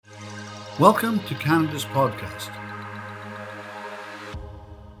Welcome to Canada's podcast.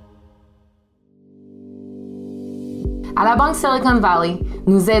 À la Banque Silicon Valley,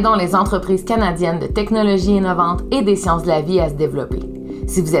 nous aidons les entreprises canadiennes de technologies innovantes et des sciences de la vie à se développer.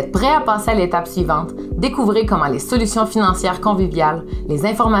 Si vous êtes prêt à passer à l'étape suivante, découvrez comment les solutions financières conviviales, les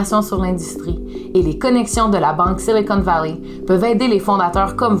informations sur l'industrie et les connexions de la Banque Silicon Valley peuvent aider les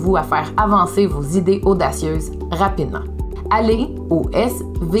fondateurs comme vous à faire avancer vos idées audacieuses rapidement. Allez au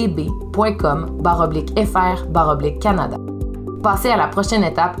svb.com/fr/Canada. Passez à la prochaine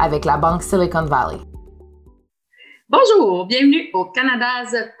étape avec la Banque Silicon Valley. Bonjour, bienvenue au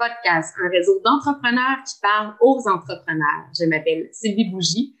Canada's Podcast, un réseau d'entrepreneurs qui parle aux entrepreneurs. Je m'appelle Sylvie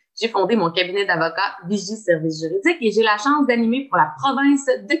Bougie, j'ai fondé mon cabinet d'avocats Vigie Services Juridiques et j'ai la chance d'animer pour la province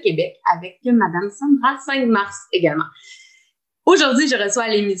de Québec avec Madame Sandra Saint-Mars également. Aujourd'hui, je reçois à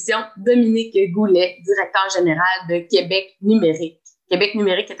l'émission Dominique Goulet, directeur général de Québec Numérique. Québec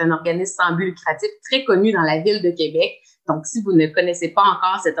Numérique est un organisme sans but lucratif très connu dans la ville de Québec. Donc, si vous ne connaissez pas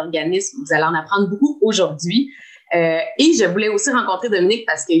encore cet organisme, vous allez en apprendre beaucoup aujourd'hui. Et je voulais aussi rencontrer Dominique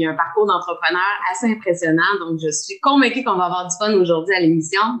parce qu'il y a un parcours d'entrepreneur assez impressionnant. Donc, je suis convaincue qu'on va avoir du fun aujourd'hui à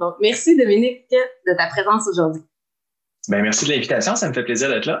l'émission. Donc, merci Dominique de ta présence aujourd'hui. Bien, merci de l'invitation. Ça me fait plaisir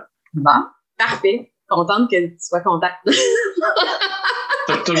d'être là. Bon, parfait. Contente que tu sois contente.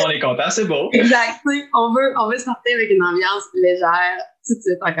 Tout le monde est content, c'est beau. Exact. On veut sortir avec une ambiance légère tout de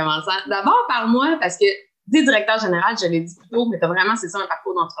suite en commençant. D'abord, parle-moi parce que t'es directeur général, je l'ai dit plus tôt, mais t'as vraiment, c'est ça, un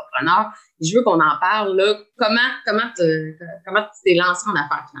parcours d'entrepreneur. Et je veux qu'on en parle, là. Comment tu t'es lancé en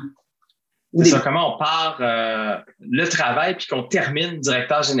affaires, finalement? C'est ça, comment on part le travail puis qu'on termine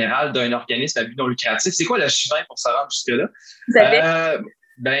directeur général d'un organisme à but non lucratif. C'est quoi le chemin pour se rendre jusque-là? Tout à fait.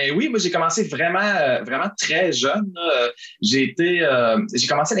 Ben oui, moi j'ai commencé vraiment très jeune. J'ai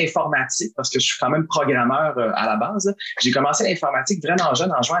commencé l'informatique parce que je suis quand même programmeur à la base. J'ai commencé l'informatique vraiment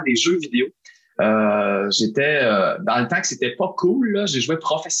jeune en jouant à des jeux vidéo. J'étais dans le temps que c'était pas cool, là, j'ai joué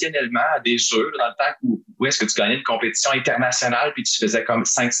professionnellement à des jeux dans le temps où est-ce que tu gagnais une compétition internationale puis tu faisais comme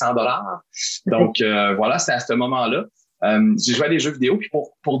 $500. Donc voilà, c'était à ce moment-là. J'ai joué à des jeux vidéo puis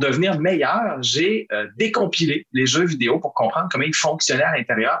pour devenir meilleur, j'ai décompilé les jeux vidéo pour comprendre comment ils fonctionnaient à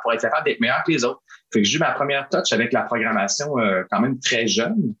l'intérieur pour être capable d'être meilleur que les autres. Fait que j'ai eu ma première touch avec la programmation quand même très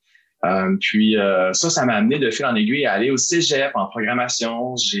jeune. Puis ça m'a amené de fil en aiguille à aller au cégep en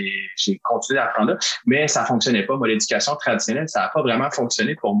programmation. J'ai continué d'apprendre là, mais ça fonctionnait pas. Moi, l'éducation traditionnelle, ça n'a pas vraiment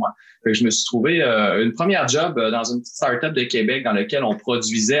fonctionné pour moi. Fait que je me suis trouvé une première job dans une petite start-up de Québec dans laquelle on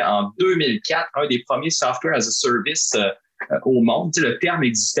produisait en 2004 un des premiers software as a service au monde. Tu sais, le terme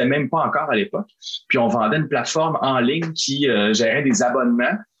n'existait même pas encore à l'époque. Puis on vendait une plateforme en ligne qui gérait des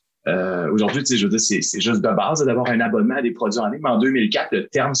abonnements. Aujourd'hui, tu sais, je veux dire, c'est juste de base d'avoir un abonnement à des produits en ligne. Mais en 2004, le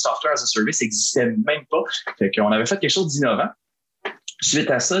terme software as a service n'existait même pas. Fait qu'on avait fait quelque chose d'innovant.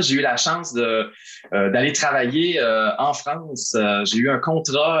 Suite à ça, j'ai eu la chance d'aller travailler en France. J'ai eu un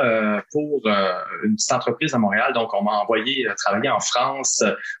contrat pour une petite entreprise à Montréal. Donc, on m'a envoyé travailler en France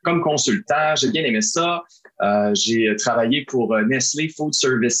comme consultant. J'ai bien aimé ça. J'ai travaillé pour Nestlé Food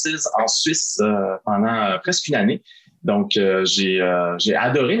Services en Suisse pendant presque une année. Donc, j'ai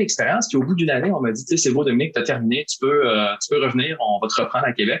adoré l'expérience. Puis au bout d'une année, on m'a dit, tu sais, c'est beau, Dominique, t'as terminé, tu peux revenir, on va te reprendre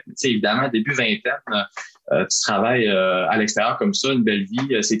à Québec. Mais, tu sais, évidemment, début vingtaine, tu travailles à l'extérieur comme ça, une belle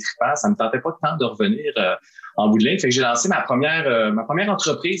vie, c'est trippant. Ça me tentait pas tant de revenir en bout de ligne. Fait que j'ai lancé ma première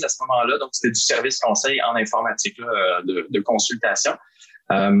entreprise à ce moment-là. Donc, c'était du service conseil en informatique, là, de consultation.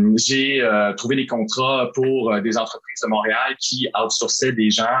 J'ai trouvé des contrats pour des entreprises de Montréal qui outsourçaient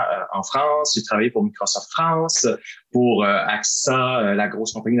des gens en France. J'ai travaillé pour Microsoft France, pour AXA, la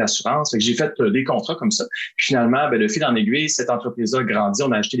grosse compagnie d'assurance. Fait que j'ai fait des contrats comme ça. Puis finalement, de fil en aiguille, cette entreprise-là a grandi.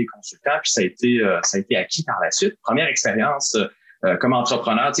 On a acheté des consultants, puis ça a été acquis par la suite. Première expérience comme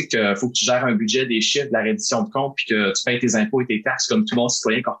entrepreneur, tu sais qu'il faut que tu gères un budget, des chiffres, de la reddition de compte, puis que tu payes tes impôts et tes taxes comme tout bon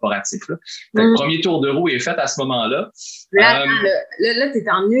citoyen corporatif. Là. Fait que le premier tour de roue est fait à ce moment-là. Là, t'es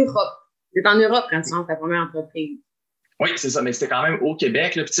en Europe. T'es en Europe quand tu lances ta première entreprise. Oui, c'est ça, mais c'était quand même au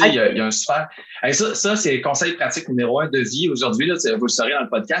Québec. Là, puis tu sais, il y a un super... Ça, c'est le conseil pratique numéro 1 de vie aujourd'hui. Là, vous le saurez dans le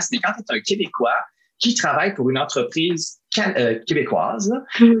podcast. Mais quand tu es un Québécois qui travaille pour une entreprise québécoise, là,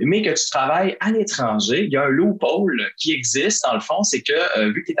 mais que tu travailles à l'étranger, il y a un loophole qui existe, dans le fond, c'est que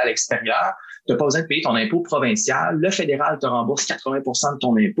vu que tu es à l'extérieur, tu n'as pas besoin de payer ton impôt provincial. Le fédéral te rembourse 80% de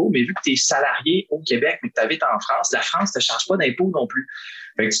ton impôt, mais vu que tu es salarié au Québec mais que tu habites en France, la France ne te charge pas d'impôt non plus.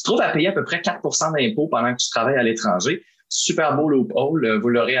 Fait que tu te trouves à payer à peu près 4% d'impôt pendant que tu travailles à l'étranger. Super beau loophole, vous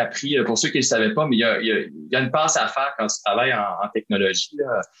l'aurez appris. Pour ceux qui ne le savaient pas, mais il y a une passe à faire quand tu travailles en technologie.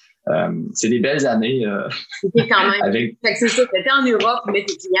 Là. C'est des belles années. C'était quand même. Fait que c'est ça, tu étais en Europe, mais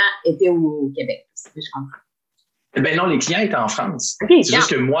tes clients étaient au Québec, si je comprends. Ben non, les clients étaient en France. Okay, c'est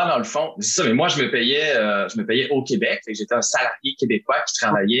juste que moi, dans le fond, c'est ça, mais moi, je me payais au Québec. Fait que j'étais un salarié québécois qui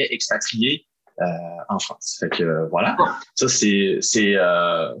travaillait expatrié en France. Fait que voilà. Ça, c'est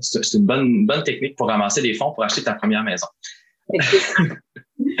une bonne technique pour ramasser des fonds pour acheter ta première maison.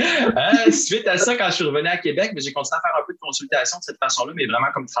 Suite à ça, quand je suis revenu à Québec, j'ai continué à faire un peu de consultation de cette façon-là, mais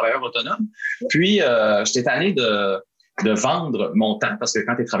vraiment comme travailleur autonome. Puis, j'étais tanné de vendre mon temps, parce que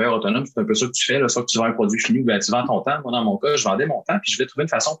quand tu es travailleur autonome, c'est un peu ça que tu fais, là, soit que tu vends un produit fini ou bien tu vends ton temps. Moi, dans mon cas, je vendais mon temps, puis je voulais trouver une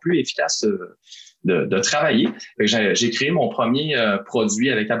façon plus efficace de travailler. Fait que j'ai créé mon premier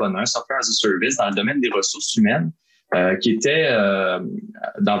produit avec abonnement, Software as a Service, dans le domaine des ressources humaines, qui était,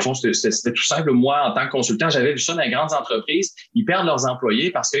 dans le fond, c'était tout simple. Moi, en tant que consultant, j'avais vu ça dans les grandes entreprises. Ils perdent leurs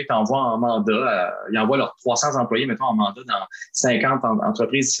employés parce qu'ils t'envoient en mandat, ils envoient leurs 300 employés, mettons, en mandat dans 50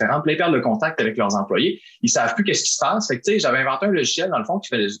 entreprises différentes. Puis ils perdent le contact avec leurs employés. Ils savent plus qu'est-ce qui se passe. Fait que, tu sais, j'avais inventé un logiciel, dans le fond, qui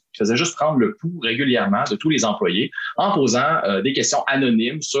faisait juste prendre le pouls régulièrement de tous les employés en posant des questions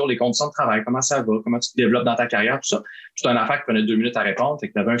anonymes sur les conditions de travail, comment ça va, comment tu te développes dans ta carrière, tout ça. C'est une affaire qui prenait 2 minutes à répondre, fait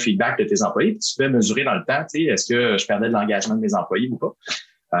que tu avais un feedback de tes employés, puis tu pouvais mesurer dans le temps, tu sais, est-ce que je perdais de l'engagement de mes employés ou pas.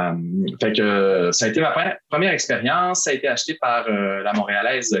 Fait que ça a été ma première expérience. Ça a été acheté par la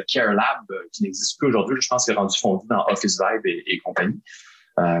montréalaise CareLab, qui n'existe plus aujourd'hui. Je pense qu'elle est rendue fondue dans Office Vibe et compagnie.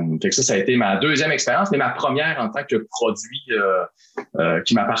 Fait que ça a été ma deuxième expérience, mais ma première en tant que produit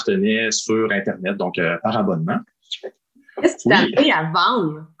qui m'appartenait sur Internet, donc par abonnement. Qu'est-ce qui t'a appris à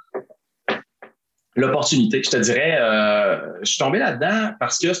vendre? L'opportunité, je te dirais, je suis tombé là-dedans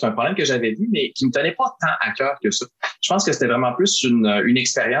parce que c'est un problème que j'avais vu, mais qui me tenait pas tant à cœur que ça. Je pense que c'était vraiment plus une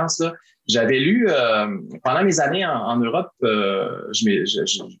expérience, là. J'avais lu, pendant mes années en Europe,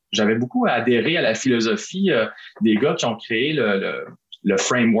 j'avais beaucoup adhéré à la philosophie des gars qui ont créé le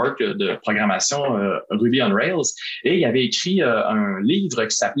framework de programmation Ruby on Rails. Et il avait écrit un livre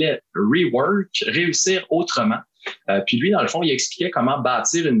qui s'appelait Rework, Réussir autrement. Puis lui, dans le fond, il expliquait comment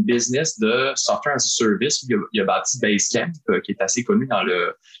bâtir une business de software as a service. Il a bâti Basecamp, qui est assez connu dans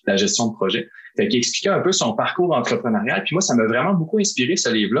la gestion de projet. Fait qu'il expliquait un peu son parcours entrepreneurial. Puis moi, ça m'a vraiment beaucoup inspiré, ce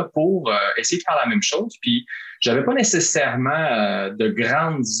livre-là, pour essayer de faire la même chose. Puis j'avais pas nécessairement de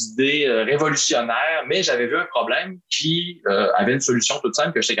grandes idées révolutionnaires, mais j'avais vu un problème qui avait une solution toute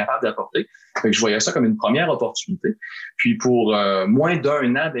simple que j'étais capable d'apporter. Fait que je voyais ça comme une première opportunité. Puis pour moins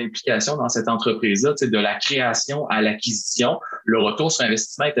d'1 an d'implication dans cette entreprise-là, de la création à l'acquisition, le retour sur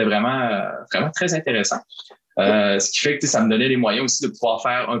investissement était vraiment très intéressant. Ce qui fait que ça me donnait les moyens aussi de pouvoir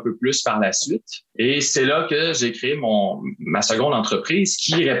faire un peu plus par la suite. Et c'est là que j'ai créé ma seconde entreprise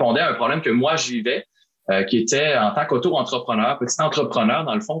qui répondait à un problème que moi je vivais, qui était en tant qu'auto-entrepreneur, petit entrepreneur,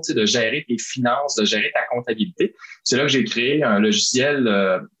 dans le fond, de gérer tes finances, de gérer ta comptabilité. C'est là que j'ai créé un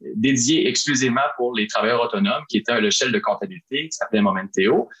logiciel dédié exclusivement pour les travailleurs autonomes, qui était un logiciel de comptabilité qui s'appelait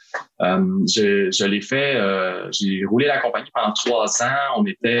Momenteo. Je l'ai fait, j'ai roulé la compagnie pendant 3 ans. On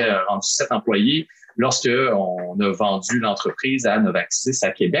était rendu 7 employés lorsque on a vendu l'entreprise à Novaxis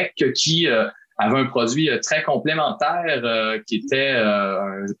à Québec, qui avait un produit très complémentaire qui était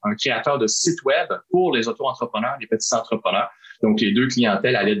un créateur de sites web pour les auto-entrepreneurs, les petits entrepreneurs. Donc, les deux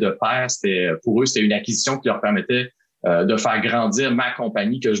clientèles allaient de pair. Pour eux, c'était une acquisition qui leur permettait de faire grandir ma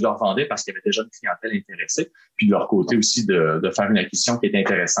compagnie que je leur vendais parce qu'il y avait déjà une clientèle intéressée. Puis de leur côté aussi, de faire une acquisition qui était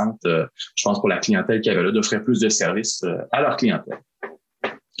intéressante, je pense, pour la clientèle qu'il y avait là, d'offrir plus de services à leur clientèle.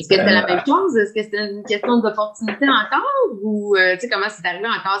 Est-ce que c'était la même chose? Est-ce que c'était une question d'opportunité encore? Ou, tu sais, comment c'est arrivé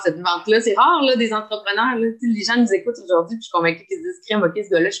encore cette vente-là? C'est rare, là, des entrepreneurs, là. Tu sais, les gens nous écoutent aujourd'hui, puis je suis convaincue qu'ils se disent, crème, OK, ce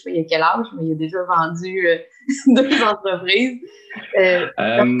gars-là, je sais pas, il a quel âge, mais il a déjà vendu 2 entreprises.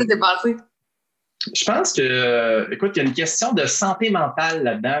 Comment ça s'est passé? Je pense que, écoute, il y a une question de santé mentale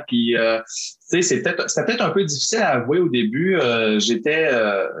là-dedans, puis, tu sais, c'était peut-être un peu difficile à avouer au début. J'étais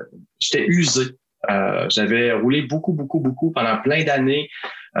usé. J'avais roulé beaucoup pendant plein d'années.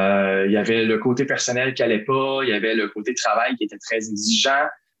 Il y avait le côté personnel qui allait pas, il y avait le côté travail qui était très exigeant.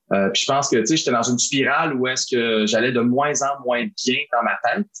 Puis je pense que, tu sais, j'étais dans une spirale où est-ce que j'allais de moins en moins bien dans ma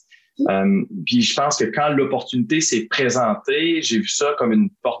tête. Puis je pense que quand l'opportunité s'est présentée, j'ai vu ça comme une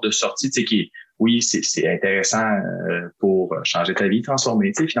porte de sortie, tu sais, oui, c'est intéressant pour changer ta vie,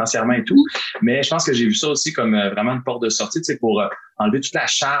 transformer, tu sais, financièrement et tout. Mais je pense que j'ai vu ça aussi comme vraiment une porte de sortie, tu sais, pour enlever toute la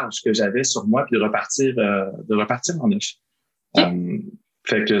charge que j'avais sur moi puis de repartir en neuf.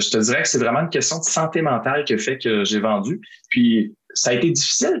 Fait que je te dirais que c'est vraiment une question de santé mentale qui a fait que j'ai vendu. Puis ça a été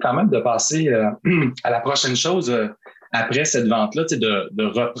difficile quand même de passer à la prochaine chose après cette vente-là, tu sais, de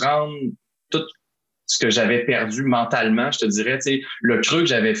reprendre tout ce que j'avais perdu mentalement, je te dirais, tu sais, le creux que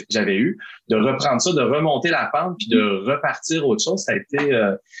j'avais eu, de reprendre ça, de remonter la pente puis de repartir autre chose, ça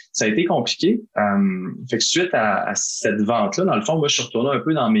a été compliqué. Fait que suite à cette vente-là, dans le fond, moi, je suis retourné un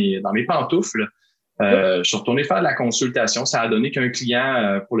peu dans mes pantoufles. Je suis retourné faire de la consultation. Ça a donné qu'un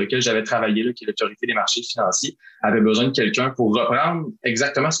client pour lequel j'avais travaillé, là, qui est l'Autorité des marchés financiers, avait besoin de quelqu'un pour reprendre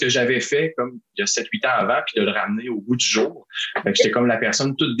exactement ce que j'avais fait comme il y a 7-8 ans avant, puis de le ramener au bout du jour. Fait que j'étais comme la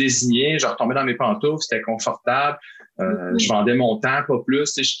personne toute désignée. Je retombais dans mes pantoufles, c'était confortable. Je vendais mon temps, pas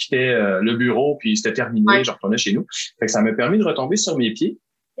plus. Tu sais, je quittais le bureau, puis c'était terminé. Je retournais chez nous. Fait que ça m'a permis de retomber sur mes pieds.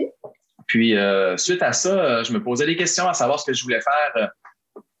 Puis, suite à ça, je me posais des questions à savoir ce que je voulais faire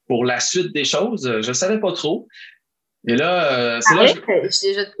pour la suite des choses. Je savais pas trop. Et là, c'est là... Je te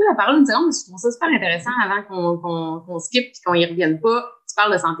coupe la parole une seconde, mais je trouve ça super intéressant avant qu'on skip et qu'on y revienne pas. Tu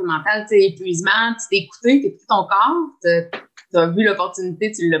parles de santé mentale, tu sais, épuisement, tu t'es écouté, tu écouté ton corps, tu as vu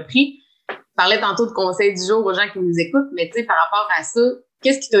l'opportunité, tu l'as pris. Tu parlais tantôt de conseils du jour aux gens qui nous écoutent, mais tu sais, par rapport à ça,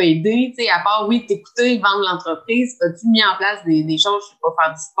 qu'est-ce qui t'a aidé, tu sais, à part, oui, t'écouter, vendre l'entreprise, as-tu mis en place des choses, je sais pas,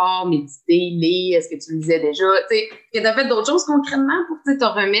 faire du sport, méditer, lire, est-ce que tu le disais déjà, tu sais, est-ce que t'as fait d'autres choses concrètement pour, te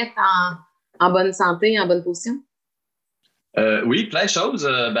remettre en bonne santé, en bonne position? Oui, plein de choses.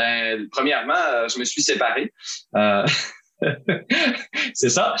 Premièrement, je me suis séparé. C'est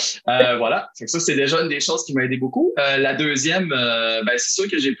ça. Voilà. Ça, c'est déjà une des choses qui m'a aidé beaucoup. La deuxième, c'est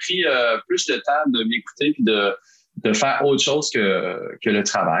sûr que j'ai pris plus de temps de m'écouter puis de faire autre chose que le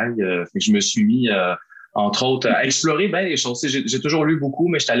travail. Je me suis mis, entre autres, à explorer bien les choses. J'ai toujours lu beaucoup,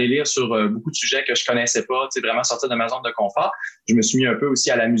 mais je suis allé lire sur beaucoup de sujets que je connaissais pas, vraiment sortir de ma zone de confort. Je me suis mis un peu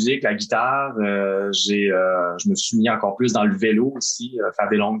aussi à la musique, la guitare. Je me suis mis encore plus dans le vélo aussi, faire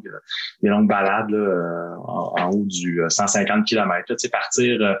des longues balades là, en haut du 150 km.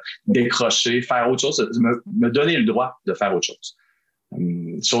 Partir, décrocher, faire autre chose, me donner le droit de faire autre chose.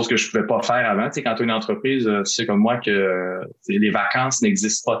 Chose que je pouvais pas faire avant. Tu sais, quand tu as une entreprise, tu sais comme moi que les vacances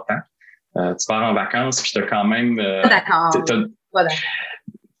n'existent pas tant. Tu pars en vacances puis tu as quand même... D'accord. Voilà.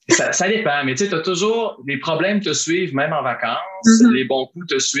 Ça dépend, mais tu sais, tu as toujours... Les problèmes te suivent même en vacances. Les bons coups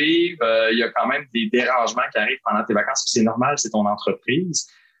te suivent. Il y a quand même des dérangements qui arrivent pendant tes vacances. Puis c'est normal, c'est ton entreprise.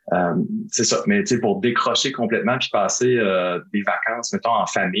 C'est ça. Mais tu sais, pour décrocher complètement puis passer des vacances, mettons, en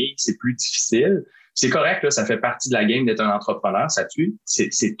famille, c'est plus difficile. C'est correct, là, ça fait partie de la game d'être un entrepreneur, ça tue.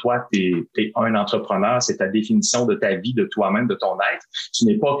 C'est toi, t'es un entrepreneur, c'est ta définition de ta vie, de toi-même, de ton être. Tu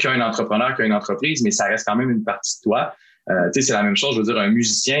n'es pas qu'un entrepreneur, qu'une entreprise, mais ça reste quand même une partie de toi. Tu sais, c'est la même chose, je veux dire, un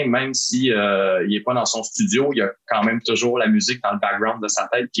musicien, même si il est pas dans son studio, il y a quand même toujours la musique dans le background de sa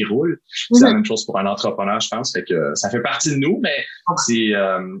tête qui roule. C'est la même chose pour un entrepreneur, je pense. Fait que ça fait partie de nous, mais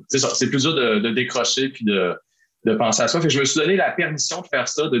c'est ça, c'est plus dur de décrocher puis de penser à ça. Fait que je me suis donné la permission de faire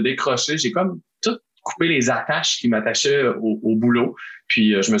ça, de décrocher. J'ai comme tout coupé les attaches qui m'attachaient au boulot.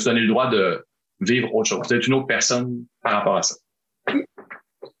 Puis je me suis donné le droit de vivre autre chose, d'être une autre personne par rapport à ça.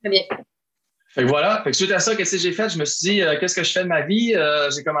 Très bien. Fait que voilà. Fait que suite à ça, qu'est-ce que j'ai fait? Je me suis dit, qu'est-ce que je fais de ma vie?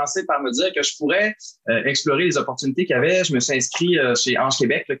 J'ai commencé par me dire que je pourrais explorer les opportunités qu'il y avait. Je me suis inscrit chez Ange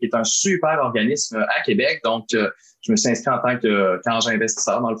Québec, là, qui est un super organisme à Québec. Donc, je me suis inscrit en tant qu'ange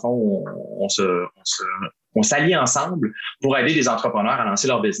investisseur. Dans le fond, on s'allie ensemble pour aider les entrepreneurs à lancer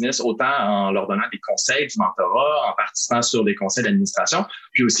leur business, autant en leur donnant des conseils, du mentorat, en participant sur des conseils d'administration,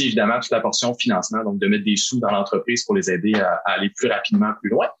 puis aussi, évidemment, toute la portion financement, donc de mettre des sous dans l'entreprise pour les aider à aller plus rapidement,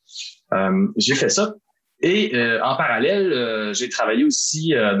 plus loin. J'ai fait ça. Et en parallèle, j'ai travaillé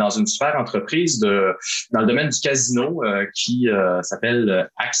aussi dans une super entreprise dans le domaine du casino qui s'appelle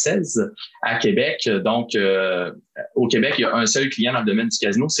Access à Québec. Donc, au Québec, il y a un seul client dans le domaine du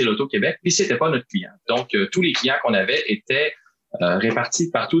casino, c'est l'Auto-Québec. Puis c'était pas notre client. Donc, tous les clients qu'on avait étaient répartis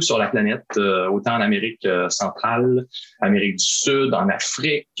partout sur la planète, autant en Amérique centrale, Amérique du Sud, en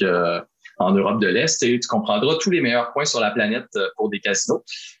Afrique, en Europe de l'Est, et tu comprendras tous les meilleurs points sur la planète pour des casinos.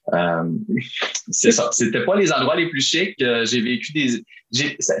 C'est ça. C'était pas les endroits les plus chics. J'ai vécu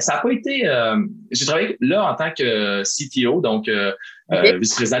ça a pas été... j'ai travaillé là en tant que CTO, donc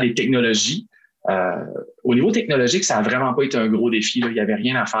vice-président des technologies. Au niveau technologique, ça a vraiment pas été un gros défi. Là. Il y avait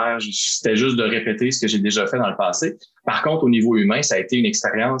rien à faire. C'était juste de répéter ce que j'ai déjà fait dans le passé. Par contre, au niveau humain, ça a été une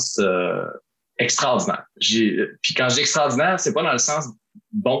expérience extraordinaire. Puis quand je dis extraordinaire, c'est pas dans le sens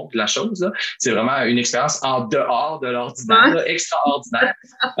bon de la chose, là. C'est vraiment une expérience en dehors de l'ordinaire, là, extraordinaire.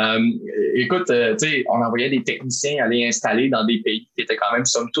 Écoute, tu sais, on envoyait des techniciens aller installer dans des pays qui étaient quand même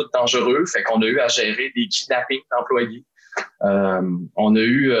somme toute dangereux, fait qu'on a eu à gérer des kidnappings d'employés. On a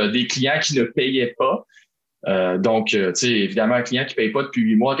eu des clients qui ne payaient pas. Donc, tu sais, évidemment, un client qui paye pas depuis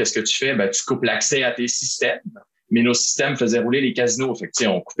 8 mois, qu'est-ce que tu fais? Ben, tu coupes l'accès à tes systèmes. Mais nos systèmes faisaient rouler les casinos. Fait que, tu sais,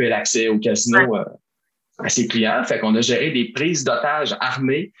 on coupait l'accès aux casinos à ses clients. Fait qu'on a géré des prises d'otages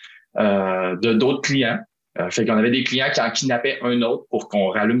armées de d'autres clients. Fait qu'on avait des clients qui en kidnappaient un autre pour qu'on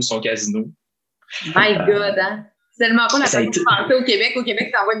rallume son casino. My God, hein? C'est tellement pas la façon de penser au Québec. Au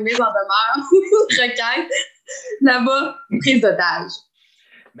Québec, t'envoies une mise en demeure, requête. Là-bas, prise d'otage.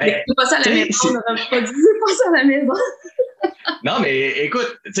 Ben, c'est pas ça à la maison, on n'aurait pas dit c'est pas ça à la maison. Non, mais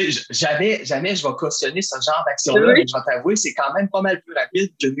écoute, jamais je vais cautionner ce genre d'action-là, mais je vais t'avouer, c'est quand même pas mal plus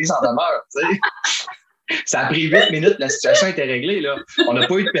rapide qu'une mise en demeure, tu sais. Ça a pris 8 minutes, la situation était réglée, là. On n'a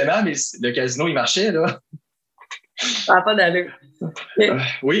pas eu de paiement, mais le casino, il marchait, là. Ça n'a pas d'allure.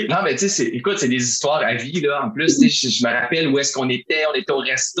 Oui, non, mais tu sais, écoute, c'est des histoires à vie, là. En plus, je me rappelle où est-ce qu'on était. On était au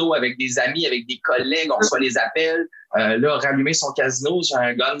resto avec des amis, avec des collègues, on reçoit les appels. Là, rallumer son casino, j'ai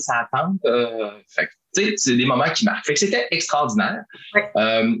un gun, ça attend. Fait que, tu sais, c'est des moments qui marquent. Fait que c'était extraordinaire.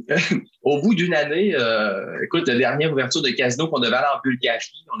 Ouais. Au bout d'une année, écoute, la dernière ouverture de casino qu'on devait aller en Bulgarie,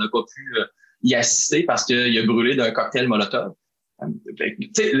 on n'a pas pu y assister parce qu'il a brûlé d'un cocktail Molotov.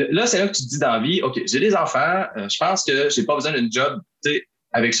 Là, c'est là que tu te dis dans la vie, OK, j'ai des enfants, je pense que j'ai pas besoin d'une job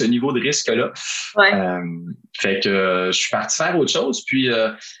avec ce niveau de risque-là. Ouais. Fait que je suis parti faire autre chose. Puis,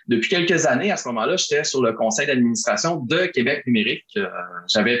 depuis quelques années, à ce moment-là, j'étais sur le conseil d'administration de Québec numérique.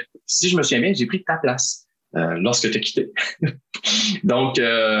 Si je me souviens bien, j'ai pris ta place lorsque tu as quitté. Donc,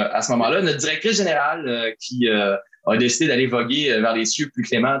 à ce moment-là, notre directrice générale qui a décidé d'aller voguer vers les cieux plus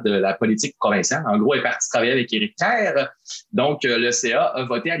cléments de la politique provinciale. En gros, elle est partie travailler avec Éric Kerr. Donc, le CA a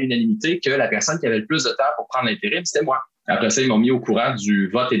voté à l'unanimité que la personne qui avait le plus de temps pour prendre l'intérim, c'était moi. Après ça, ils m'ont mis au courant du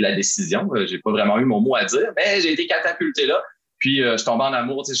vote et de la décision. J'ai pas vraiment eu mon mot à dire, mais j'ai été catapulté là. Puis, je tombais en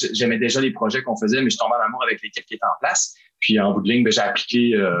amour. J'aimais déjà les projets qu'on faisait, mais je tombais en amour avec l'équipe qui était en place. Puis, en bout de ligne, j'ai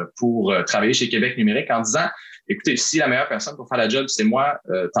appliqué pour travailler chez Québec numérique en disant, écoutez, si la meilleure personne pour faire la job, c'est moi,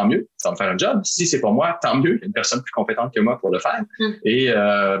 tant mieux, ça va me faire un job. Si c'est pas moi, tant mieux, il y a une personne plus compétente que moi pour le faire. Et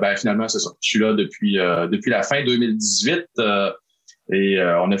finalement, c'est ça. Je suis là depuis la fin 2018 et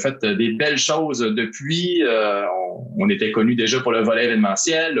on a fait des belles choses depuis. On était connus déjà pour le volet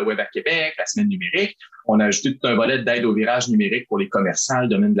événementiel, le Web à Québec, la semaine numérique. On a ajouté tout un volet d'aide au virage numérique pour les commerçants, le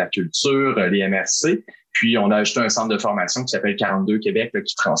domaine de la culture, les MRC. Puis, on a ajouté un centre de formation qui s'appelle 42 Québec, là,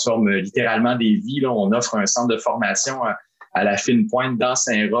 qui transforme littéralement des vies. Là. On offre un centre de formation à la fine pointe dans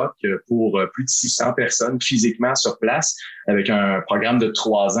Saint-Roch pour plus de 600 personnes physiquement sur place avec un programme de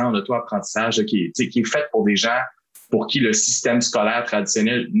 3 ans en auto-apprentissage qui est fait pour des gens pour qui le système scolaire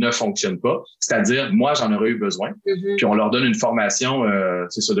traditionnel ne fonctionne pas. C'est-à-dire, moi, j'en aurais eu besoin. Puis, on leur donne une formation,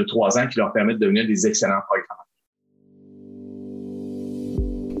 de 3 ans qui leur permet de devenir des excellents programmeurs.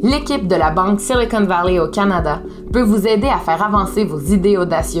 L'équipe de la Banque Silicon Valley au Canada peut vous aider à faire avancer vos idées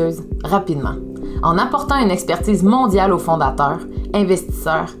audacieuses rapidement, en apportant une expertise mondiale aux fondateurs,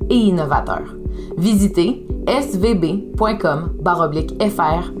 investisseurs et innovateurs. Visitez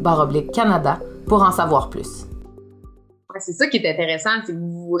svb.com/fr/Canada pour en savoir plus. Ouais, c'est ça qui est intéressant, c'est que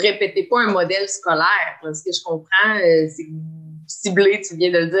vous ne répétez pas un modèle scolaire. Là. Ce que je comprends, c'est que vous ciblez, tu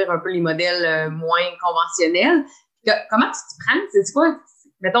viens de le dire, un peu les modèles moins conventionnels. Comment tu te prends? C'est quoi?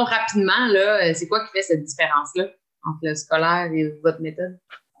 Mettons rapidement, là, c'est quoi qui fait cette différence-là entre le scolaire et votre méthode?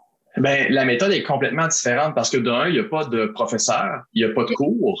 Ben, la méthode est complètement différente parce que d'un, il n'y a pas de professeur, il n'y a pas de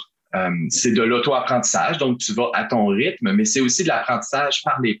cours. C'est de l'auto-apprentissage, donc tu vas à ton rythme, mais c'est aussi de l'apprentissage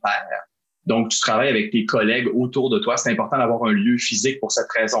par les pairs. Donc, tu travailles avec tes collègues autour de toi. C'est important d'avoir un lieu physique pour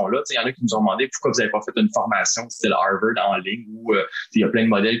cette raison-là. Il y en a qui nous ont demandé pourquoi vous n'avez pas fait une formation style Harvard en ligne ou il y a plein de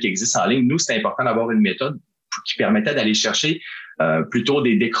modèles qui existent en ligne. Nous, c'est important d'avoir une méthode qui permettait d'aller chercher plutôt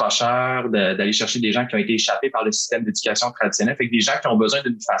des décrocheurs, d'aller chercher des gens qui ont été échappés par le système d'éducation traditionnel, fait que des gens qui ont besoin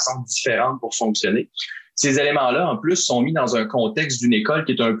d'une façon différente pour fonctionner. Ces éléments-là, en plus, sont mis dans un contexte d'une école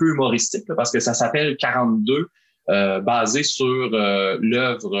qui est un peu humoristique, là, parce que ça s'appelle 42, basé sur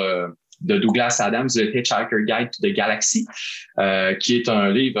l'œuvre de Douglas Adams, The Hitchhiker's Guide to the Galaxy, qui est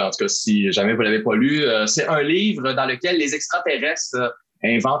un livre, en tout cas, si jamais vous l'avez pas lu, c'est un livre dans lequel les extraterrestres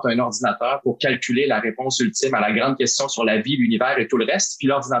inventent un ordinateur pour calculer la réponse ultime à la grande question sur la vie, l'univers et tout le reste. Puis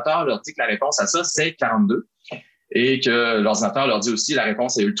l'ordinateur leur dit que la réponse à ça, c'est 42. Et que l'ordinateur leur dit aussi la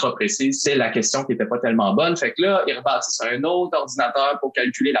réponse est ultra précise, c'est la question qui n'était pas tellement bonne. Fait que là, ils rebâtissent un autre ordinateur pour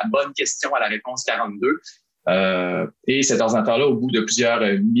calculer la bonne question à la réponse 42. Et cet ordinateur-là, au bout de plusieurs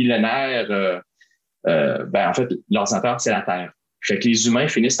millénaires, en fait, l'ordinateur, c'est la Terre. Fait que les humains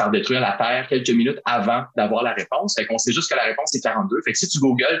finissent par détruire la Terre quelques minutes avant d'avoir la réponse. Fait qu'on sait juste que la réponse est 42. Fait que si tu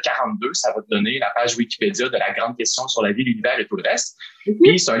googles 42, ça va te donner la page Wikipédia de la grande question sur la vie, l'univers et tout le reste.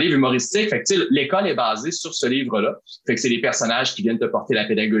 Puis c'est un livre humoristique. Fait que l'école est basée sur ce livre-là. Fait que c'est les personnages qui viennent te porter la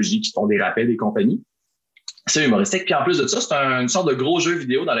pédagogie, qui font des rappels et compagnie. C'est humoristique. Puis en plus de ça, c'est une sorte de gros jeu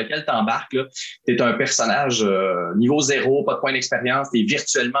vidéo dans lequel tu embarques. Tu es un personnage niveau 0, pas de point d'expérience, tu es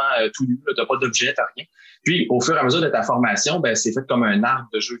virtuellement tout nu, tu n'as pas d'objet, tu n'as rien. Puis au fur et à mesure de ta formation, ben c'est fait comme un arbre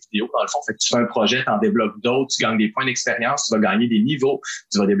de jeu vidéo dans le fond. Fait que tu fais un projet, tu en débloques d'autres, tu gagnes des points d'expérience, tu vas gagner des niveaux,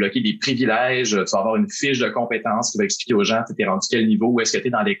 tu vas débloquer des privilèges, tu vas avoir une fiche de compétences qui va expliquer aux gens tu es rendu quel niveau, où est-ce que tu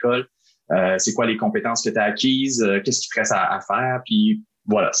es dans l'école, c'est quoi les compétences que tu as acquises, qu'est-ce qui te reste à faire. Puis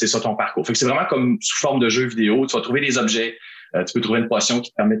voilà, c'est ça ton parcours. Fait que c'est vraiment comme sous forme de jeu vidéo. Tu vas trouver des objets. Tu peux trouver une potion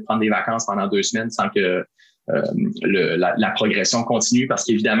qui te permet de prendre des vacances pendant 2 semaines sans que la progression continue, parce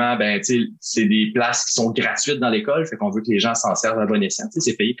qu'évidemment, ben, tu sais, c'est des places qui sont gratuites dans l'école, fait qu'on veut que les gens s'en servent à bon escient. Tu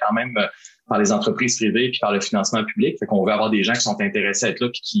sais, c'est payé quand même par les entreprises privées puis par le financement public, fait qu'on veut avoir des gens qui sont intéressés à être là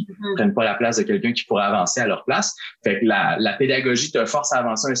puis qui prennent pas la place de quelqu'un qui pourrait avancer à leur place. Fait que la pédagogie te force à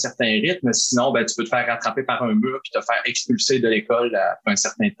avancer un certain rythme, sinon, ben, tu peux te faire rattraper par un mur puis te faire expulser de l'école après un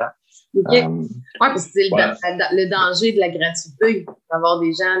certain temps. OK. Parce que c'est le danger de la gratuité, d'avoir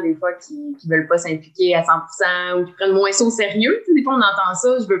des gens, des fois, qui veulent pas s'impliquer à 100% ou qui prennent moins ça au sérieux. Tu sais, des fois, on entend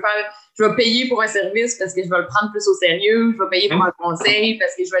ça, je vais payer pour un service parce que je vais le prendre plus au sérieux, je vais payer pour un conseil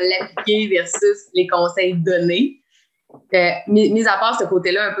parce que je vais l'appliquer versus les conseils donnés. Mis à part ce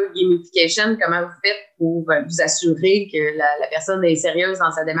côté-là, un peu gamification, comment vous faites pour vous assurer que la personne est sérieuse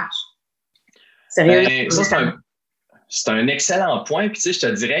dans sa démarche? Sérieuse? Ben, ça, c'est un excellent point. Puis, tu sais, je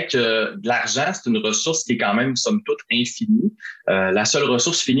te dirais que de l'argent, c'est une ressource qui est quand même, somme toute, infinie. La seule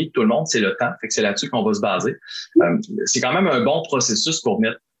ressource finie de tout le monde, c'est le temps. Fait que c'est là-dessus qu'on va se baser. C'est quand même un bon processus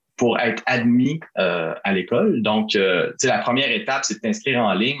pour être admis à l'école. Donc, tu sais, la première étape, c'est de t'inscrire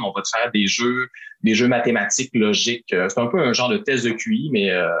en ligne. On va te faire des jeux mathématiques logiques. C'est un peu un genre de test de QI,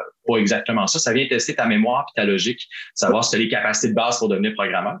 mais pas exactement ça. Ça vient tester ta mémoire puis ta logique, savoir si tu as les capacités de base pour devenir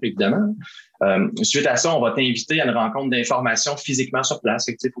programmeur, évidemment. Suite à ça, on va t'inviter à une rencontre d'information physiquement sur place.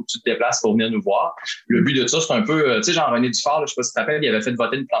 Fait que, faut que tu te déplaces pour venir nous voir. Le but de ça, c'est un peu, tu sais, Jean-René Dufort, là, je sais pas si tu te rappelles, il avait fait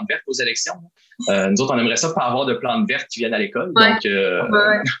voter une plante verte aux élections. Nous autres, on aimerait ça pas avoir de plantes vertes qui viennent à l'école. Ouais. Donc,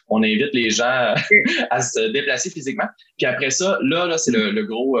 on invite les gens à se déplacer physiquement. Puis après ça, là, c'est le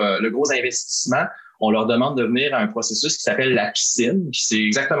gros investissement. On leur demande de venir à un processus qui s'appelle la piscine. Puis c'est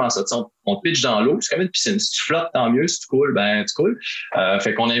exactement ça. On te pitche dans l'eau, c'est comme une piscine. Si tu flottes, tant mieux. Si tu coules, ben tu coules.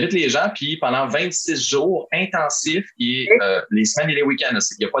 Fait qu'on invite les gens, puis pendant 26 jours intensifs, qui est les semaines et les week-ends,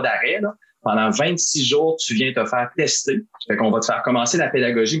 il n'y a pas d'arrêt, là. Pendant 26 jours, tu viens te faire tester. Fait qu'on va te faire commencer la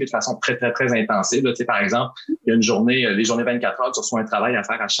pédagogie, mais de façon très, très, très intensive. Là, tu sais, par exemple, il y a une journée, les journées 24 heures, tu reçois un travail à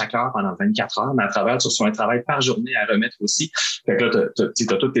faire à chaque heure pendant 24 heures, mais à travers, tu reçois un travail par journée à remettre aussi. Fait que là,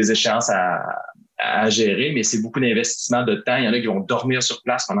 tu as toutes tes échéances à gérer, mais c'est beaucoup d'investissement de temps. Il y en a qui vont dormir sur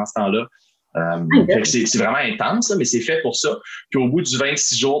place pendant ce temps-là. C'est vraiment intense, là, mais c'est fait pour ça. Puis au bout du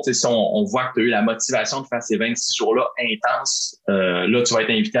 26 jours, si on voit que tu as eu la motivation de faire ces 26 jours-là intenses, là, tu vas être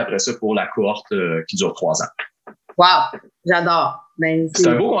invité après ça pour la cohorte qui dure 3 ans. Wow! J'adore. C'est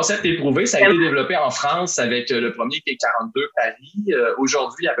un beau concept éprouvé. Ça a été développé en France avec le premier qui est 42 Paris.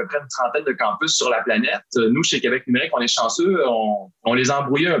 Aujourd'hui, il y a à peu près une trentaine de campus sur la planète. Nous, chez Québec Numérique, on est chanceux. On les a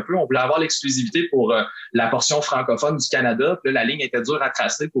embrouillés un peu. On voulait avoir l'exclusivité pour la portion francophone du Canada. Puis là, la ligne était dure à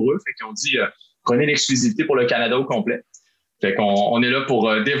tracer pour eux. Fait qu'ils ont dit, prenez l'exclusivité pour le Canada au complet. Fait qu'on est là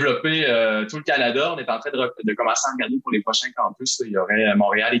pour développer tout le Canada. On est en train de commencer à regarder pour les prochains campus. Il y aurait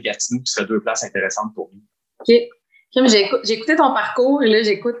Montréal et Gatineau qui seraient 2 places intéressantes pour nous. OK. Crime, j'ai écouté ton parcours et là,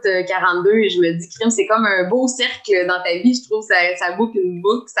 j'écoute 42 et je me dis, Crime, c'est comme un beau cercle dans ta vie. Je trouve que ça boucle une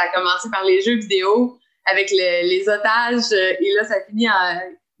boucle. Ça a commencé par les jeux vidéo avec les otages et là, ça finit en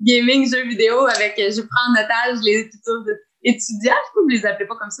gaming, jeux vidéo avec je prends en otage les futurs étudiants. Je sais pas, vous les appelez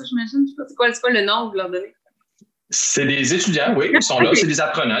pas comme ça, j'imagine. Je sais pas, c'est quoi le nom que vous leur donnez? C'est des étudiants, oui, ils sont là. C'est des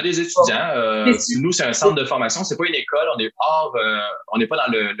apprenants, des étudiants. Nous, c'est un centre de formation. C'est pas une école. On n'est pas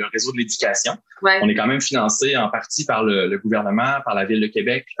dans le réseau de l'éducation. Ouais. On est quand même financé en partie par le gouvernement, par la Ville de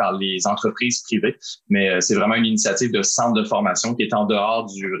Québec, puis par les entreprises privées. Mais c'est vraiment une initiative de centre de formation qui est en dehors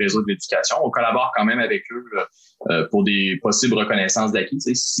du réseau de l'éducation. On collabore quand même avec eux pour des possibles reconnaissances d'acquis. Tu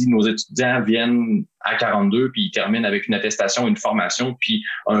sais, si nos étudiants viennent à 42 puis ils terminent avec une attestation, une formation, puis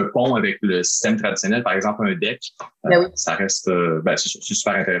un pont avec le système traditionnel, par exemple un DEC, ça reste c'est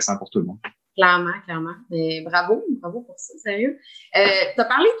super intéressant pour tout le monde. Clairement. Mais bravo pour ça, sérieux. Tu as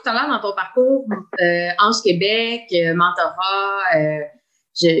parlé tout à l'heure dans ton parcours Ange Québec, mentorat.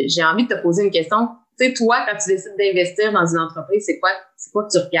 J'ai envie de te poser une question. Tu sais, toi, quand tu décides d'investir dans une entreprise, c'est quoi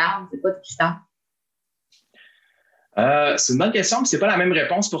que tu regardes? C'est quoi tes critères? C'est une bonne question, mais c'est pas la même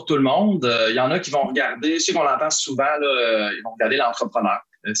réponse pour tout le monde. Il y en a qui vont regarder, je sais qu'on l'entend souvent, là, ils vont regarder l'entrepreneur.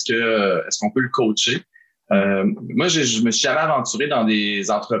 Est-ce qu'on peut le coacher? Moi, je me suis jamais aventuré dans des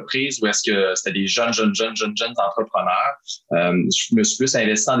entreprises où est-ce que c'était des jeunes entrepreneurs. Je me suis plus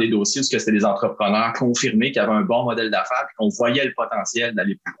investi dans des dossiers où c'était des entrepreneurs confirmés qui avaient un bon modèle d'affaires et qu'on voyait le potentiel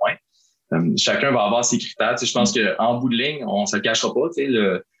d'aller plus loin. Chacun va avoir ses critères. Tu sais, je pense qu'en bout de ligne, on se le cachera pas. Tu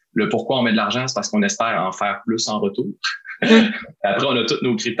sais, le pourquoi on met de l'argent, c'est parce qu'on espère en faire plus en retour. Après, on a tous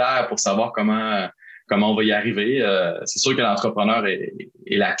nos critères pour savoir comment on va y arriver. C'est sûr que l'entrepreneur est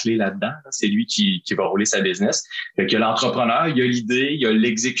la clé là-dedans. C'est lui qui va rouler sa business. Fait que l'entrepreneur, il y a l'idée, il y a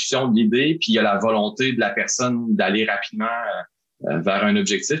l'exécution de l'idée, puis il y a la volonté de la personne d'aller rapidement vers un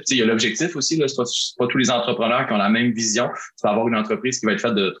objectif. Tu sais, il y a l'objectif aussi, là, c'est pas tous les entrepreneurs qui ont la même vision. Tu vas avoir une entreprise qui va être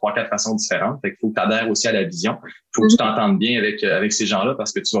faite de 3-4 façons différentes. Fait qu'il faut que tu adhères aussi à la vision. Il faut que tu t'entendes bien avec ces gens-là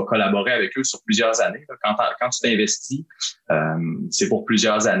parce que tu vas collaborer avec eux sur plusieurs années. Quand tu t'investis, c'est pour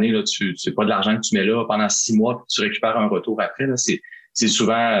plusieurs années. Là, c'est pas de l'argent que tu mets là pendant 6 mois puis tu récupères un retour après. Là, c'est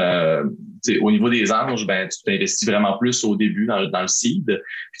souvent, au niveau des anges, ben tu t'investis vraiment plus au début dans le seed,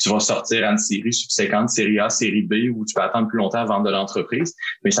 puis tu vas sortir à une série subséquente, série A, série B, où tu peux attendre plus longtemps à vendre de l'entreprise,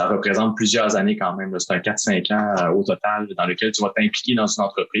 mais ça représente plusieurs années quand même. Là. C'est un 4-5 ans au total dans lequel tu vas t'impliquer dans une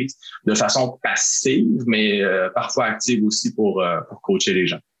entreprise de façon passive, mais parfois active aussi pour coacher les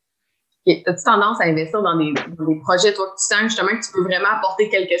gens. Okay. As-tu tendance à investir dans des projets, toi, que tu sens justement que tu peux vraiment apporter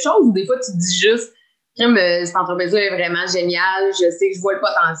quelque chose, ou des fois tu te dis juste cette entreprise-là est vraiment géniale, je sais que je vois le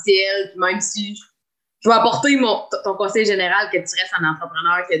potentiel, puis même si je vais apporter ton conseil général que tu restes un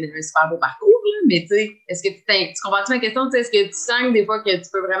entrepreneur qui a un super beau parcours, là, mais tu sais, est-ce que tu comprends-tu ma question? Est-ce que tu sens des fois que tu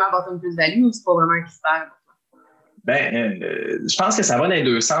peux vraiment apporter une plus-value ou c'est pas vraiment un critère? Je pense que ça va dans les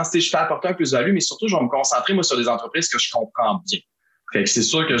deux sens. Tu sais, je peux apporter un plus-value, mais surtout, je vais me concentrer, moi, sur des entreprises que je comprends bien. Fait que c'est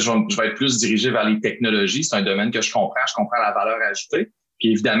sûr que je vais être plus dirigé vers les technologies. C'est un domaine que je comprends la valeur ajoutée.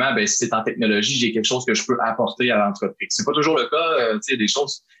 Puis évidemment, si c'est en technologie, j'ai quelque chose que je peux apporter à l'entreprise. C'est pas toujours le cas, il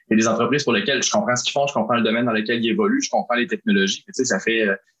y a des entreprises pour lesquelles je comprends ce qu'ils font, je comprends le domaine dans lequel ils évoluent, je comprends les technologies. Tu sais, ça fait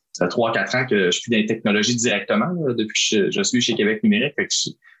 3-4 ans que je suis dans les technologies directement, là, depuis que je suis chez Québec Numérique. Fait que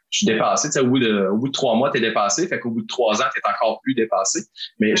je suis dépassé. Tu sais, au bout de 3 mois, t'es dépassé. Fait qu'au bout de 3 ans, t'es encore plus dépassé.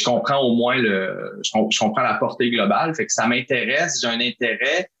 Mais je comprends au moins je comprends la portée globale. Fait que ça m'intéresse, j'ai un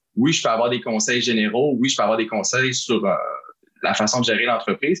intérêt. Oui, je peux avoir des conseils généraux. Oui, je peux avoir des conseils sur la façon de gérer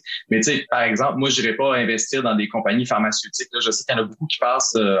l'entreprise. Mais tu sais, par exemple, moi, je n'irais pas investir dans des compagnies pharmaceutiques. Là, je sais qu'il y en a beaucoup qui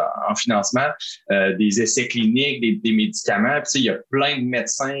passent en financement, des essais cliniques, des médicaments. Puis, tu sais, il y a plein de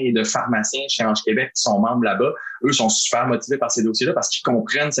médecins et de pharmaciens chez Ange Québec qui sont membres là-bas. Eux sont super motivés par ces dossiers-là parce qu'ils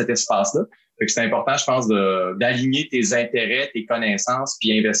comprennent cet espace-là. Fait que c'est important, je pense, d'aligner tes intérêts, tes connaissances,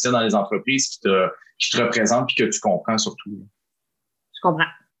 puis investir dans les entreprises qui te représentent puis que tu comprends surtout. Je comprends.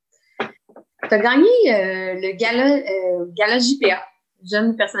 Tu as gagné le gala JPA,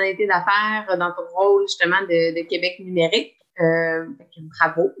 jeune personnalité d'affaires, dans ton rôle justement de Québec numérique.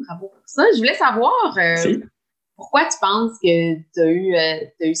 Bravo pour ça. Je voulais savoir pourquoi tu penses que tu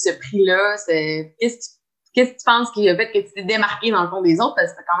as eu ce prix-là. Qu'est-ce que tu penses qui a fait que tu t'es démarqué dans le fond des autres?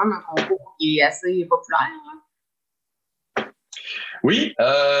 Parce que c'est quand même un concours qui est assez populaire. Là. Oui,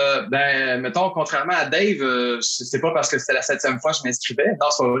 mettons, contrairement à Dave, c'est pas parce que c'était la 7e fois que je m'inscrivais. Non,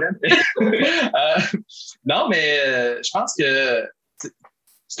 c'est pas vrai. Non, mais je pense que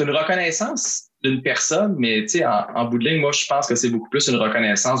c'est une reconnaissance d'une personne, mais tu sais, en bout de ligne, moi, je pense que c'est beaucoup plus une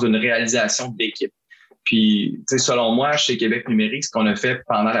reconnaissance d'une réalisation d'équipe. Puis, tu sais, selon moi, chez Québec Numérique, ce qu'on a fait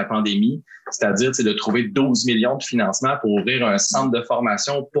pendant la pandémie, c'est-à-dire, de trouver 12 millions de financements pour ouvrir un centre de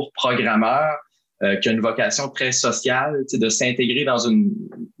formation pour programmeurs, qui a une vocation très sociale, de s'intégrer dans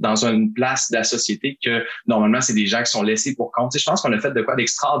une place de la société que normalement c'est des gens qui sont laissés pour compte. Je pense qu'on a fait de quoi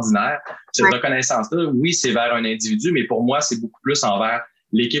d'extraordinaire. Cette reconnaissance-là, oui, c'est vers un individu, mais pour moi, c'est beaucoup plus envers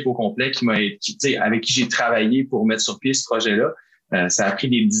l'équipe au complet avec qui j'ai travaillé pour mettre sur pied ce projet-là. Ça a pris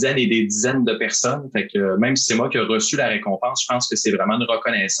des dizaines et des dizaines de personnes. Fait que même si c'est moi qui ai reçu la récompense, je pense que c'est vraiment une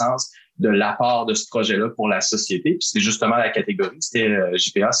reconnaissance de l'apport de ce projet-là pour la société. Puis c'est justement la catégorie, c'était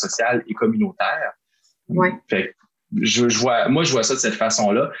JPA social et communautaire. Ouais. Fait que je vois ça de cette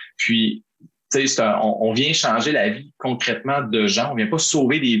façon-là. Puis, tu sais, on vient changer la vie concrètement de gens. On vient pas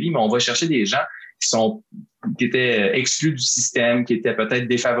sauver des vies, mais on va chercher des gens qui étaient exclus du système, qui étaient peut-être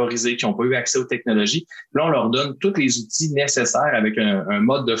défavorisés, qui n'ont pas eu accès aux technologies. Là, on leur donne tous les outils nécessaires avec un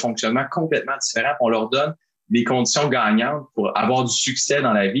mode de fonctionnement complètement différent. On leur donne des conditions gagnantes pour avoir du succès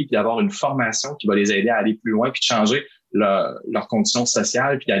dans la vie, puis d'avoir une formation qui va les aider à aller plus loin, puis de changer leurs conditions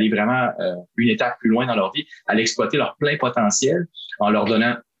sociales, puis d'aller vraiment une étape plus loin dans leur vie, à l'exploiter leur plein potentiel en leur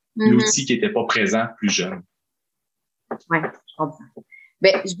donnant l'outil qui n'était pas présent plus jeune. Oui, je comprends.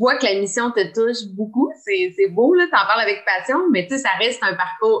 Je vois que la mission te touche beaucoup. C'est beau, là, t'en parles avec passion, mais tu sais, ça reste un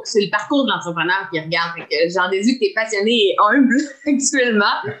parcours, c'est le parcours de l'entrepreneur qui regarde. Fait que j'en déduis que t'es passionné et humble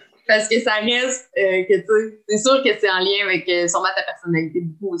actuellement, parce que ça reste que tu sais, c'est sûr que c'est en lien avec sûrement ta personnalité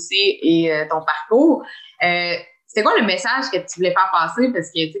beaucoup aussi et ton parcours. C'était quoi le message que tu voulais faire passer? Parce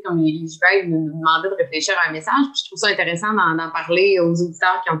que, tu sais, comme les JPA nous demandaient de réfléchir à un message, puis je trouve ça intéressant d'en parler aux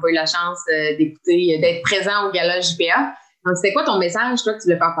auditeurs qui n'ont pas eu la chance d'écouter, d'être présents au gala JPA. Donc, c'était quoi ton message, toi, que tu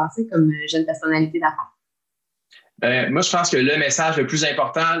voulais faire passer comme jeune personnalité d'affaires? Moi, je pense que le message le plus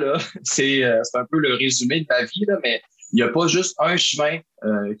important, là, c'est un peu le résumé de ma vie, là, mais il n'y a pas juste un chemin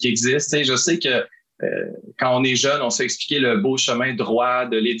qui existe. Tu sais, je sais que quand on est jeune, on se fait expliquer le beau chemin droit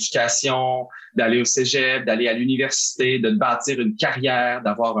de l'éducation, d'aller au cégep, d'aller à l'université, de bâtir une carrière,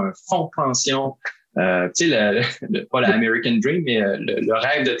 d'avoir un fonds de pension. Tu sais, pas l'American Dream, mais le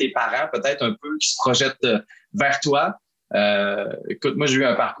rêve de tes parents, peut-être un peu, qui se projette vers toi. Écoute, moi, j'ai eu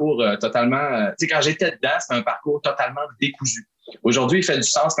un parcours totalement... tu sais, quand j'étais dedans, c'était un parcours totalement décousu. Aujourd'hui, il fait du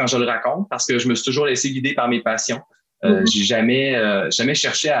sens quand je le raconte parce que je me suis toujours laissé guider par mes passions. J'ai jamais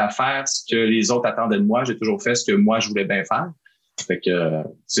cherché à faire ce que les autres attendaient de moi. J'ai toujours fait ce que moi, je voulais bien faire. Fait que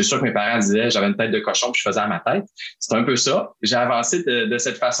c'est sûr que mes parents disaient j'avais une tête de cochon puis je faisais à ma tête. C'est un peu ça. J'ai avancé de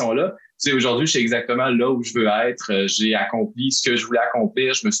cette façon-là. Tu sais, aujourd'hui, je sais exactement là où je veux être. J'ai accompli ce que je voulais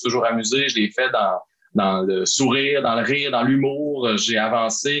accomplir. Je me suis toujours amusé. Je l'ai fait dans le sourire, dans le rire, dans l'humour. J'ai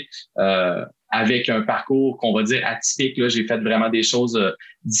avancé avec un parcours qu'on va dire atypique. Là, j'ai fait vraiment des choses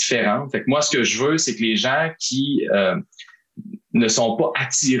différentes. Fait que moi, ce que je veux, c'est que les gens qui ne sont pas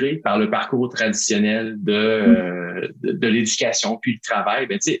attirés par le parcours traditionnel de l'éducation puis le travail,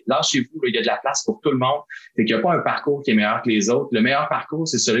 ben tu sais, lâchez-vous, il y a de la place pour tout le monde. Fait qu'il n'y a pas un parcours qui est meilleur que les autres. Le meilleur parcours,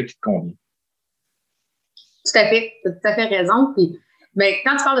 c'est celui qui te convient. Tout à fait, tu as tout à fait raison. Puis, ben,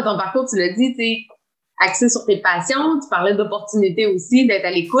 quand tu parles de ton parcours, tu l'as dit, tu sais, axé sur tes passions, tu parlais d'opportunités aussi, d'être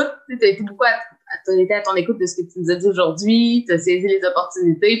à l'écoute. Tu as été beaucoup à ton écoute de ce que tu nous as dit aujourd'hui, tu as saisi les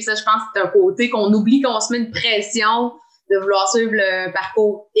opportunités. Puis ça, je pense que c'est un côté qu'on oublie, qu'on se met une pression de vouloir suivre le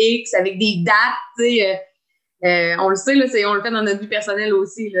parcours X avec des dates, tu sais. On le sait, là, on le fait dans notre vie personnelle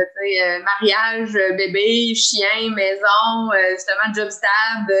aussi, là, tu sais, mariage, bébé, chien, maison, justement, job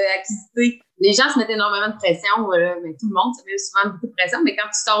stable, activité. Les gens se mettent énormément de pression, mais tout le monde se met souvent beaucoup de pression, mais quand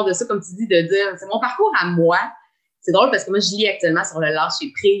tu sors de ça, comme tu dis, de dire c'est mon parcours à moi, c'est drôle parce que moi, je lis actuellement sur le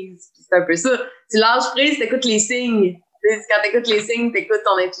lâcher prise, puis c'est un peu ça. Tu lâches prise, t'écoutes les signes. Quand t'écoutes les signes, t'écoutes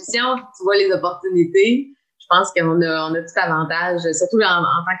ton intuition, tu vois les opportunités. Je pense qu'on a tout avantage, surtout en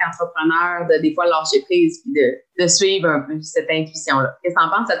tant qu'entrepreneur, de des fois lâcher prise puis de suivre un peu cette intuition-là. Qu'est-ce que t'en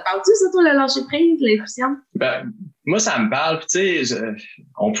penses? Ça te parle-tu, ça, toi, le lâcher prise, l'intuition? Ben, moi, ça me parle. Tu sais,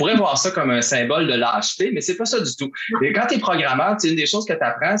 on pourrait voir ça comme un symbole de lâcheté, mais c'est pas ça du tout. Et quand tu es programmeur, une des choses que tu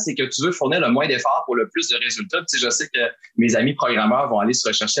apprends, c'est que tu veux fournir le moins d'efforts pour le plus de résultats. Tu sais, je sais que mes amis programmeurs vont aller se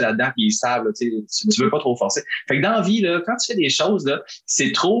rechercher là-dedans puis ils savent, là, tu veux pas trop forcer. Fait que dans la vie, là, quand tu fais des choses, là,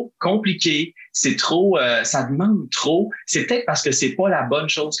 c'est trop compliqué, c'est trop, ça demande trop. C'est peut-être parce que c'est pas la bonne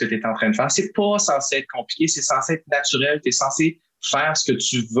chose que tu es en train de faire. C'est pas censé être compliqué, c'est censé être naturel. Tu es censé faire ce que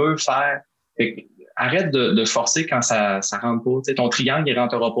tu veux faire. Fait que, arrête de forcer quand ça rentre pas. T'sais, ton triangle, il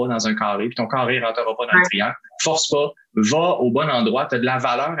rentrera pas dans un carré, puis ton carré, il rentrera pas dans le triangle. Force pas, va au bon endroit. Tu as de la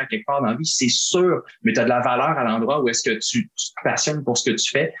valeur à quelque part dans la vie, c'est sûr, mais tu as de la valeur à l'endroit où est-ce que tu te passionnes pour ce que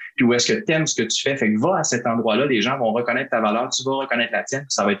tu fais, puis où est-ce que tu aimes ce que tu fais. Fait que va à cet endroit-là, les gens vont reconnaître ta valeur, tu vas reconnaître la tienne,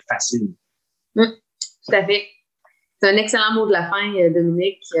 puis ça va être facile. Tout à fait. C'est un excellent mot de la fin,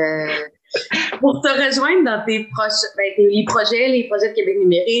 Dominique. Pour te rejoindre dans tes les projets de Québec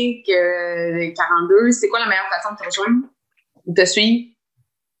numérique, 42, c'est quoi la meilleure façon de te rejoindre ou de te suivre?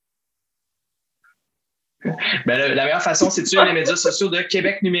 Ben, la meilleure façon, c'est de suivre les médias sociaux de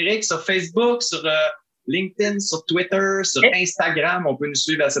Québec numérique sur Facebook, sur LinkedIn, sur Twitter, sur Instagram. On peut nous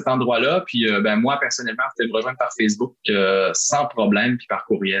suivre à cet endroit-là. Puis moi, personnellement, vous pouvez me rejoindre par Facebook sans problème, puis par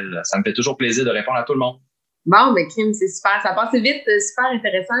courriel. Ça me fait toujours plaisir de répondre à tout le monde. Bon, ben, crime, c'est super. Ça passe vite, super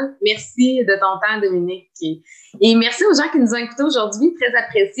intéressant. Merci de ton temps, Dominique. Et merci aux gens qui nous ont écoutés aujourd'hui. Très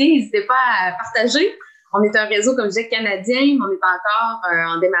apprécié. N'hésitez pas à partager. On est un réseau, comme je disais, canadien, mais on est encore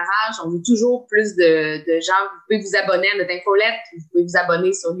en démarrage. On veut toujours plus de gens. Vous pouvez vous abonner à notre infolette. Vous pouvez vous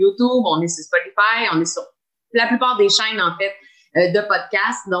abonner sur YouTube. On est sur Spotify. On est sur la plupart des chaînes, en fait, de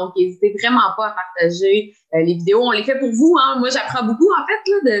podcasts. Donc, n'hésitez vraiment pas à partager les vidéos. On les fait pour vous. Hein. Moi, j'apprends beaucoup, en fait,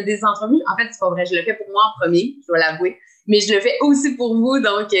 là, des entrevues. En fait, c'est pas vrai. Je le fais pour moi en premier, je dois l'avouer. Mais je le fais aussi pour vous.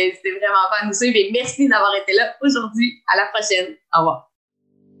 Donc, n'hésitez vraiment pas à nous suivre. Et merci d'avoir été là aujourd'hui. À la prochaine. Au revoir.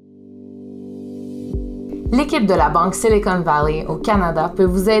 L'équipe de la Banque Silicon Valley au Canada peut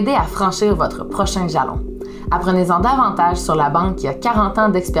vous aider à franchir votre prochain jalon. Apprenez-en davantage sur la banque qui a 40 ans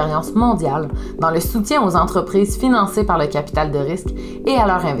d'expérience mondiale dans le soutien aux entreprises financées par le capital de risque et à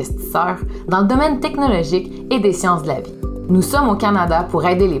leurs investisseurs dans le domaine technologique et des sciences de la vie. Nous sommes au Canada pour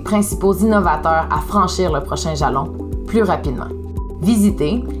aider les principaux innovateurs à franchir le prochain jalon plus rapidement.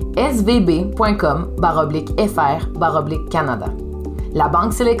 Visitez svb.com/fr/Canada. La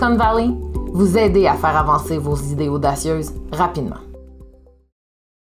Banque Silicon Valley, vous aider à faire avancer vos idées audacieuses rapidement.